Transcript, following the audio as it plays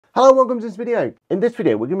Hello and welcome to this video. In this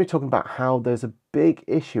video, we're going to be talking about how there's a big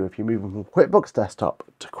issue if you're moving from QuickBooks Desktop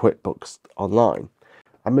to QuickBooks Online.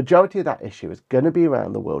 A majority of that issue is going to be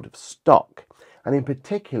around the world of stock, and in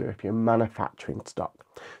particular if you're manufacturing stock.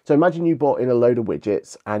 So imagine you bought in a load of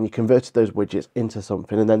widgets and you converted those widgets into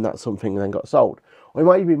something, and then that something then got sold. Or it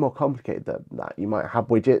might even be more complicated than that. You might have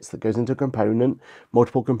widgets that goes into a component,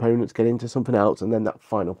 multiple components get into something else, and then that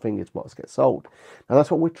final thing is what gets sold. Now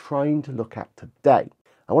that's what we're trying to look at today.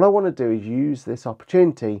 And what I want to do is use this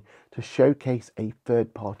opportunity to showcase a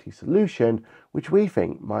third-party solution which we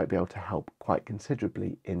think might be able to help quite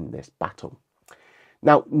considerably in this battle.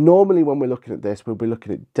 Now, normally when we're looking at this, we'll be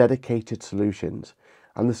looking at dedicated solutions.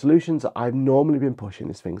 And the solutions that I've normally been pushing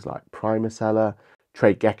is things like Primer Seller,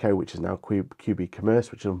 TradeGecko, which is now QB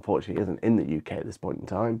Commerce, which unfortunately isn't in the UK at this point in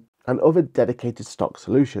time, and other dedicated stock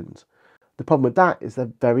solutions. The problem with that is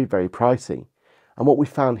they're very, very pricey. And what we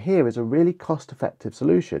found here is a really cost-effective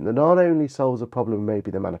solution that not only solves a problem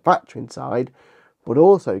maybe the manufacturing side, but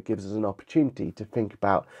also gives us an opportunity to think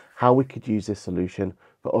about how we could use this solution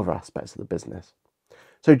for other aspects of the business.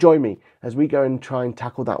 So join me as we go and try and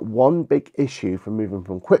tackle that one big issue from moving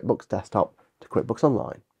from QuickBooks Desktop to QuickBooks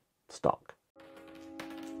Online, stock.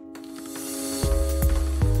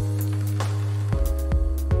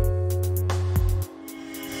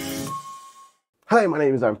 Hello, my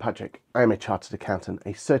name is Patrick. I am a chartered accountant,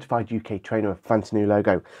 a certified UK trainer with fancy new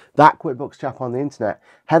logo, that QuickBooks Chap on the internet,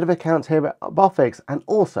 head of accounts here at Boffix, and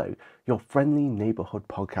also your friendly neighbourhood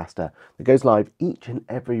podcaster that goes live each and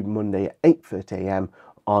every Monday at 8:30 AM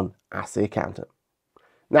on Ask the Accountant.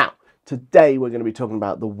 Now, today we're going to be talking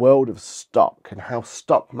about the world of stock and how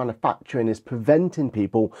stock manufacturing is preventing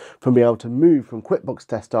people from being able to move from QuickBooks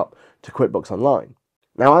Desktop to QuickBooks Online.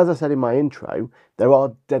 Now, as I said in my intro, there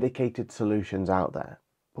are dedicated solutions out there,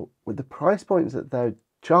 but with the price points that they're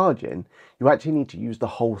charging, you actually need to use the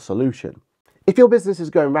whole solution. If your business is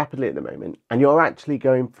growing rapidly at the moment and you're actually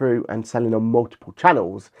going through and selling on multiple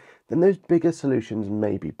channels, then those bigger solutions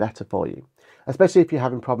may be better for you. Especially if you're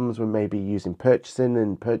having problems with maybe using purchasing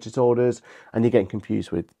and purchase orders and you're getting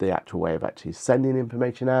confused with the actual way of actually sending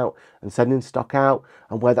information out and sending stock out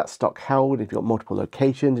and where that stock held. If you've got multiple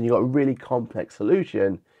locations and you've got a really complex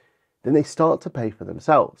solution, then they start to pay for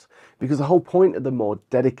themselves, because the whole point of the more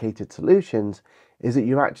dedicated solutions is that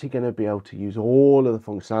you're actually going to be able to use all of the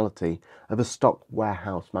functionality of a stock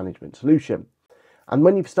warehouse management solution. And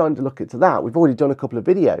when you've started to look into that, we've already done a couple of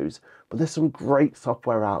videos, but there's some great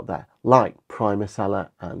software out there like Primer Seller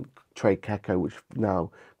and TradeGecko, which is now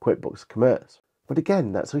QuickBooks Commerce. But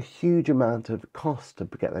again, that's a huge amount of cost to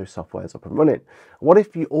get those softwares up and running. What if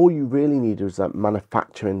all you really need is that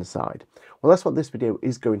manufacturing side? Well, that's what this video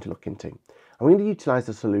is going to look into. I'm going to utilize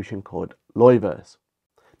a solution called Loyverse.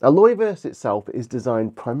 Now, Loyverse itself is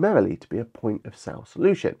designed primarily to be a point of sale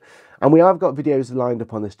solution. And we have got videos lined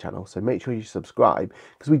up on this channel, so make sure you subscribe,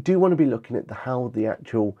 because we do want to be looking at how the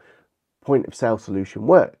actual point of sale solution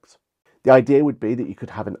works. The idea would be that you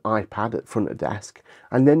could have an iPad at front of desk,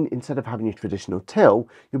 and then instead of having your traditional till,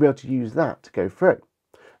 you'll be able to use that to go through.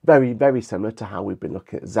 Very, very similar to how we've been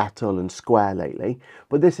looking at Zettle and Square lately,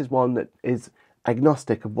 but this is one that is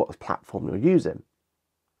agnostic of what platform you're using.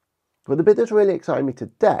 But the bit that's really exciting me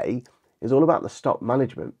today is all about the stock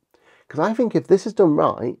management. Because I think if this is done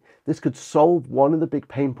right, this could solve one of the big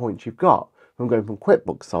pain points you've got from going from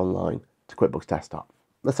QuickBooks Online to QuickBooks Desktop.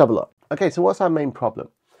 Let's have a look. Okay, so what's our main problem?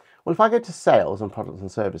 Well, if I go to sales and products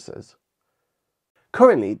and services,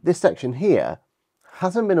 currently this section here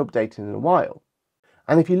hasn't been updated in a while.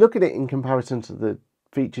 And if you look at it in comparison to the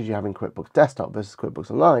features you have in QuickBooks Desktop versus QuickBooks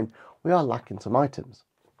Online, we are lacking some items.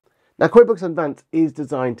 Now, QuickBooks Advanced is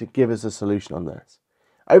designed to give us a solution on this.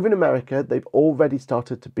 Over in America, they've already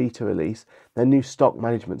started to beta release their new stock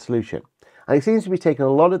management solution. And it seems to be taking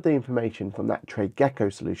a lot of the information from that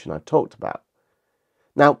TradeGecko solution I talked about.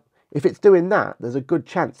 Now, if it's doing that, there's a good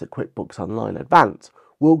chance that QuickBooks Online Advanced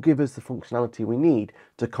will give us the functionality we need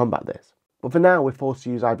to combat this. But for now, we're forced to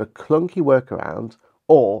use either clunky workarounds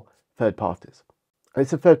or third parties. And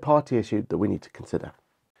it's a third party issue that we need to consider.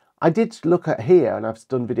 I did look at here, and I've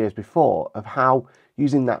done videos before, of how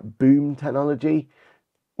using that boom technology,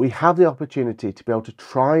 we have the opportunity to be able to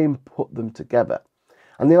try and put them together.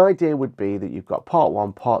 And the idea would be that you've got part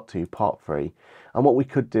 1, part 2, part 3. And what we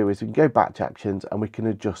could do is we can go batch actions and we can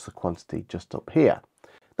adjust the quantity just up here.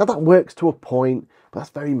 Now that works to a point, but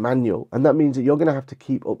that's very manual. And that means that you're going to have to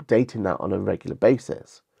keep updating that on a regular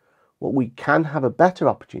basis. What we can have a better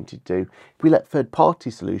opportunity to do if we let third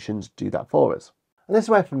party solutions do that for us. And this is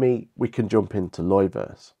where, for me, we can jump into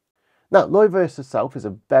Loyverse. Now, Loyverse itself is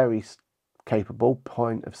a very capable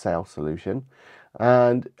point of sale solution.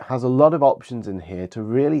 and has a lot of options in here to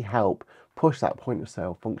really help push that point of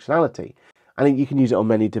sale functionality. And you can use it on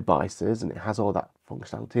many devices, and it has all that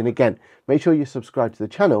functionality. And again, make sure you subscribe to the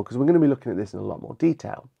channel because we're going to be looking at this in a lot more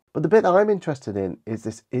detail. But the bit that I'm interested in is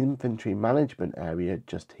this inventory management area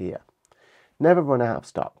just here. Never run out of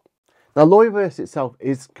stock. Now, Loyverse itself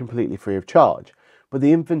is completely free of charge, but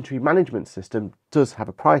the inventory management system does have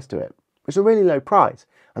a price to it, which is a really low price.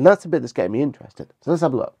 And that's the bit that's getting me interested. So let's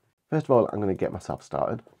have a look. First of all, I'm going to get myself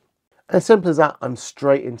started. As simple as that, I'm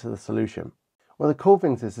straight into the solution. Well, the cool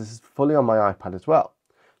thing is this is fully on my iPad as well.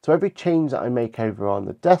 So every change that I make over on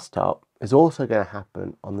the desktop is also going to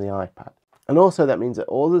happen on the iPad. And also that means that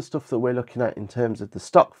all the stuff that we're looking at in terms of the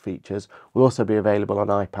stock features will also be available on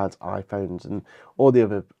iPads, iPhones, and all the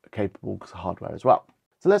other capable hardware as well.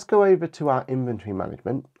 So let's go over to our inventory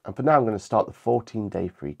management. And for now, I'm going to start the 14-day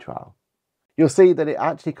free trial. You'll see that it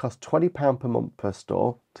actually costs £20 per month per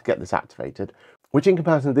store to get this activated, which in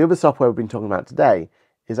comparison to the other software we've been talking about today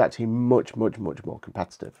is actually much more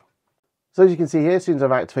competitive. So as you can see here, as soon as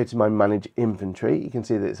I've activated my manage inventory, you can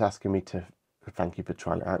see that it's asking me to thank you for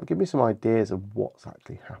trying it out and give me some ideas of what's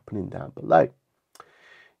actually happening down below.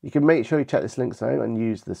 You can make sure you check this link though and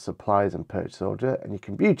use the suppliers and purchase order, and you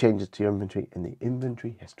can view changes to your inventory in the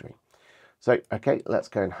inventory history. So, okay, let's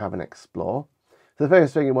go and have an explore. So the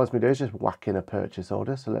first thing it wants me to do is just whack in a purchase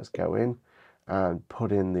order. So let's go in and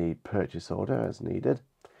put in the purchase order as needed.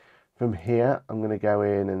 From here, I'm going to go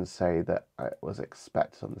in and say that it was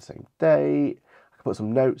expected on the same day. I can put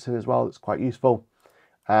some notes in as well. That's quite useful.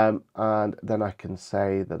 And then I can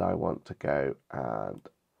say that I want to go and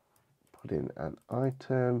put in an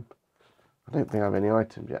item. I don't think I have any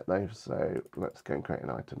items yet though, so let's go and create an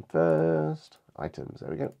item first. Items, there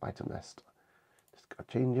we go, item list. Just go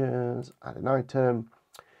changes, add an item.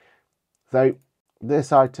 So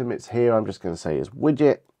this item, it's here, I'm just going to say is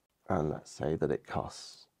widget, and let's say that it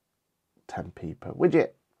costs 10p per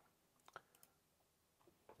widget.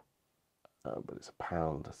 But it's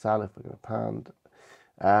 £1 to sell if we're going to pound.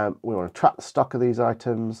 We want to track the stock of these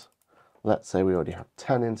items. Let's say we already have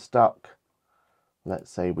 10 in stock.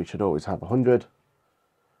 Let's say we should always have 100.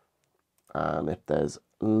 And if there's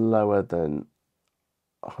lower than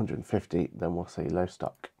 150, then we'll say low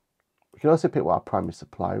stock. We can also pick what our primary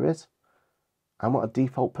supplier is and what a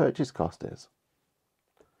default purchase cost is.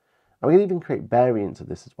 And we can even create variants of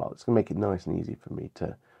this as well. It's going to make it nice and easy for me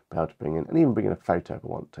to be able to bring in, and even bring in a photo if I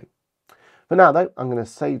want to. For now though, I'm going to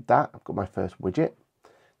save that. I've got my first widget.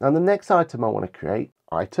 Now the next item I want to create,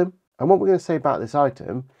 item. And what we're going to say about this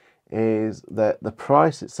item is that the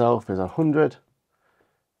price itself is 100,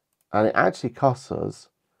 and it actually costs us,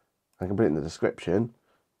 I can put it in the description,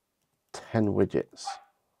 10 widgets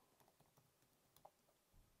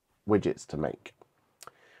to make.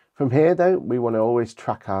 From here though, we want to always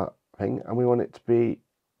track our thing, and we want it to be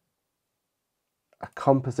a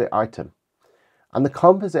composite item. And the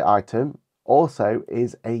composite item also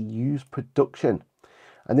is a use production.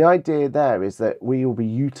 And the idea there is that we will be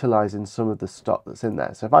utilizing some of the stock that's in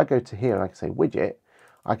there. So if I go to here and I can say widget,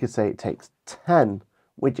 I could say it takes 10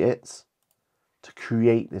 widgets to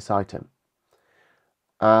create this item.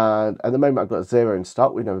 And at the moment I've got 0 in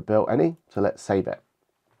stock. We've never built any. So let's save it.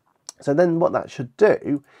 So then what that should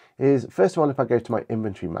do is, first of all, if I go to my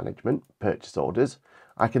inventory management, purchase orders,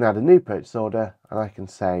 I can add a new purchase order, and I can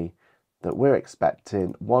say that we're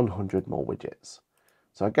expecting 100 more widgets.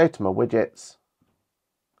 So I go to my widgets,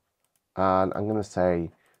 and I'm going to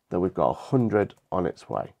say that we've got 100 on its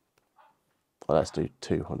way. Well, let's do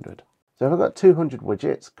 200. So if I've got 200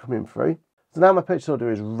 widgets coming through, so now my purchase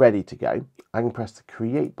order is ready to go. I can press the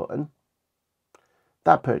create button.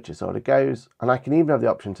 That purchase order goes, and I can even have the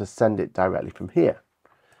option to send it directly from here.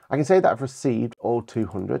 I can say that I've received all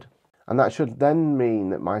 200, and that should then mean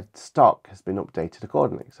that my stock has been updated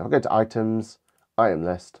accordingly. So I'll go to items, item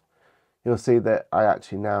list. You'll see that I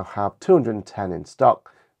actually now have 210 in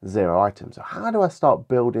stock, 0 items. So how do I start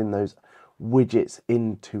building those widgets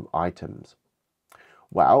into items?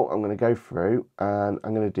 Well, I'm going to go through and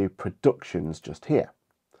I'm going to do productions just here.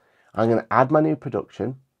 I'm going to add my new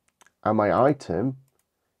production, and my item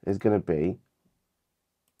is going to be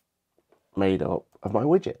made up of my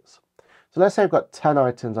widgets. So let's say I've got 10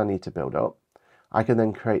 items I need to build up. I can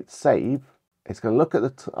then create save. It's going to look at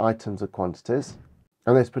the items and quantities,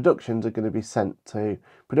 and those productions are going to be sent to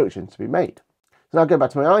productions to be made. So now I go back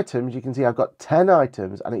to my items, you can see I've got 10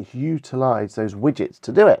 items, and it's utilised those widgets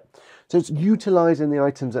to do it. So it's utilising the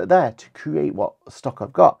items that are there to create what stock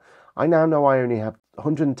I've got. I now know I only have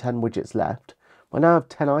 110 widgets left, but I now have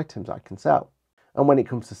 10 items I can sell. And when it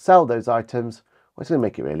comes to sell those items, well, it's going to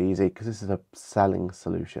make it really easy because this is a selling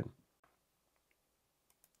solution.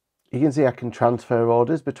 You can see I can transfer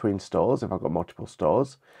orders between stores if I've got multiple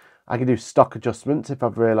stores. I can do stock adjustments if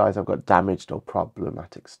I've realised I've got damaged or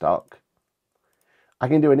problematic stock. I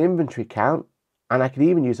can do an inventory count, and I can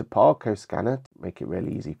even use a barcode scanner to make it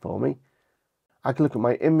really easy for me. I can look at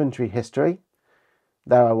my inventory history.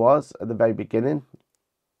 There I was at the very beginning.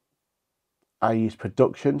 I used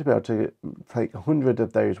production to be able to take 100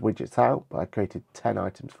 of those widgets out, but I created 10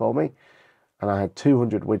 items for me, and I had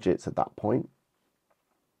 200 widgets at that point.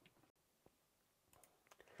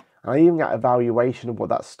 I even get a valuation of what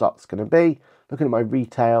that stock's going to be, looking at my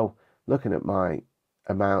retail, looking at my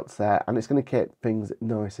amounts there, and it's going to keep things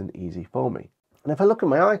nice and easy for me. And if I look at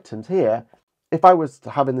my items here, if I was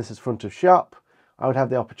having this as front of shop, I would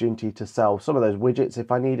have the opportunity to sell some of those widgets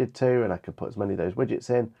if I needed to, and I could put as many of those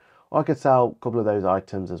widgets in, or I could sell a couple of those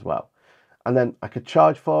items as well. And then I could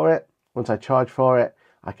charge for it. Once I charge for it,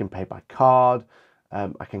 I can pay by card.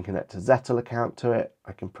 I can connect a Zettel account to it.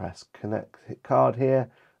 I can press connect card here,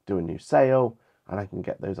 do a new sale, and I can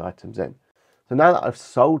get those items in. So now that I've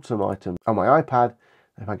sold some items on my iPad,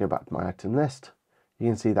 if I go back to my item list, you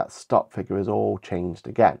can see that stock figure has all changed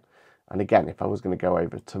again. And again, if I was going to go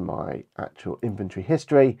over to my actual inventory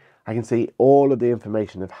history, I can see all of the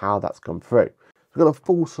information of how that's gone through. So I've got a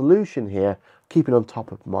full solution here, keeping on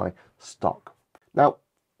top of my stock. Now,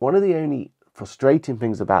 one of the only frustrating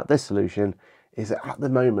things about this solution is that at the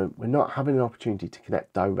moment, we're not having an opportunity to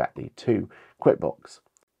connect directly to QuickBooks.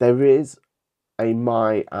 There is a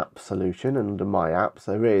My App solution, and under My Apps,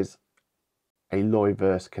 there is a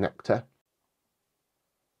Loyverse connector.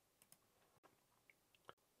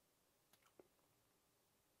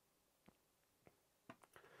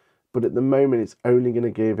 But at the moment, it's only going to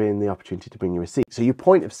give in the opportunity to bring you a receipt. So your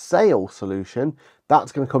point of sale solution,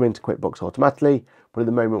 that's going to come into QuickBooks automatically. But at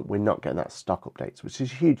the moment, we're not getting that stock updates, which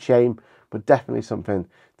is a huge shame, but definitely something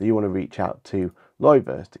that you want to reach out to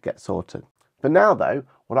Loyverse to get sorted. For now though,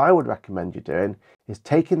 what I would recommend you doing is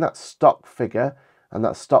taking that stock figure and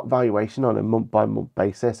that stock valuation on a month by month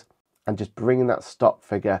basis and just bringing that stock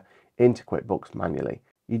figure into QuickBooks manually.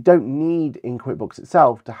 You don't need in QuickBooks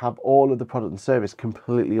itself to have all of the product and service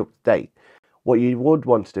completely up to date. What you would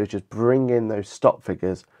want to do is just bring in those stock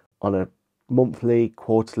figures on a monthly,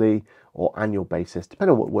 quarterly or annual basis,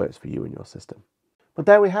 depending on what works for you and your system. But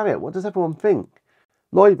there we have it. What does everyone think?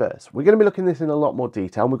 Loyverse, we're going to be looking at this in a lot more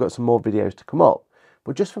detail, and we've got some more videos to come up.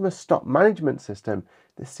 But just from a stock management system,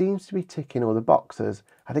 this seems to be ticking all the boxes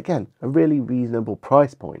at, again, a really reasonable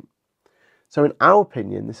price point. So in our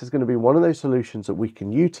opinion, this is going to be one of those solutions that we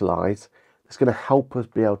can utilise that's going to help us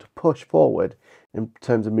be able to push forward in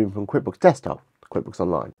terms of moving from QuickBooks Desktop to QuickBooks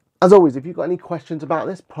Online. As always, if you've got any questions about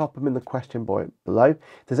this, pop them in the question box below.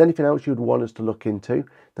 If there's anything else you'd want us to look into,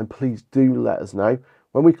 then please do let us know.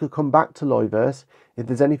 When we could come back to Loyverse, if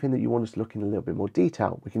there's anything that you want us to look in a little bit more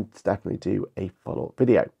detail, we can definitely do a follow-up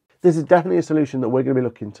video. This is definitely a solution that we're going to be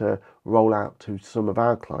looking to roll out to some of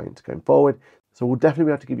our clients going forward. So we'll definitely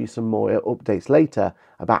be able to give you some more updates later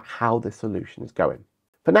about how this solution is going.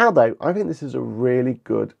 For now though, I think this is a really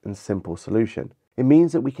good and simple solution. It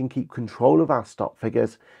means that we can keep control of our stock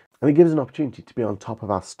figures, and it gives us an opportunity to be on top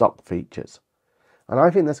of our stock features. And I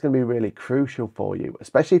think that's going to be really crucial for you,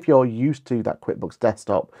 especially if you're used to that QuickBooks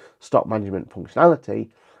Desktop stock management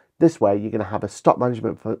functionality. This way, you're going to have a stock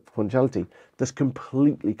management functionality that's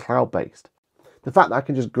completely cloud-based. The fact that I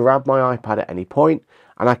can just grab my iPad at any point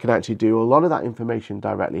and I can actually do a lot of that information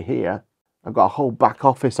directly here. I've got a whole back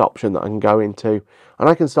office option that I can go into, and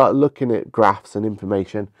I can start looking at graphs and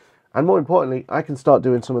information. And more importantly, I can start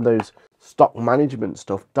doing some of those stock management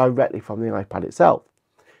stuff directly from the iPad itself,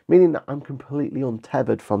 meaning that I'm completely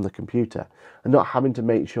untethered from the computer and not having to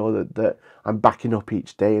make sure that I'm backing up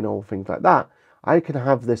each day and all things like that. I can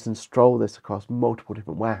have this and stroll this across multiple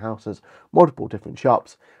different warehouses, multiple different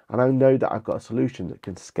shops, and I know that I've got a solution that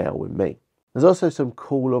can scale with me. There's also some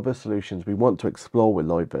cool other solutions we want to explore with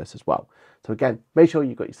Loyverse as well. So again, make sure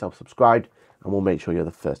you've got yourself subscribed, and we'll make sure you're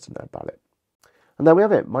the first to know about it. And there we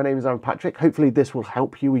have it. My name is Aaron Patrick. Hopefully this will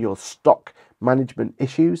help you with your stock management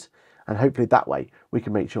issues, and hopefully that way we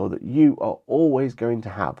can make sure that you are always going to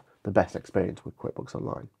have the best experience with QuickBooks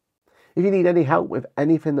Online. If you need any help with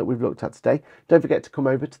anything that we've looked at today, don't forget to come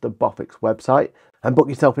over to the Boffix website and book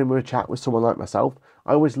yourself in with a chat with someone like myself.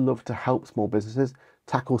 I always love to help small businesses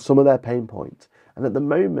tackle some of their pain points. And at the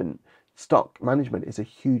moment, stock management is a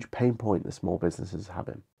huge pain point that small businesses are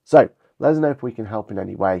having. So let us know if we can help in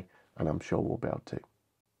any way, and I'm sure we'll be able to.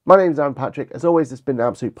 My name is Aaron Patrick. As always, it's been an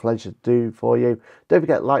absolute pleasure to do for you. Don't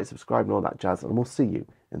forget to like, subscribe and all that jazz, and we'll see you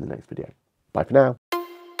in the next video. Bye for now.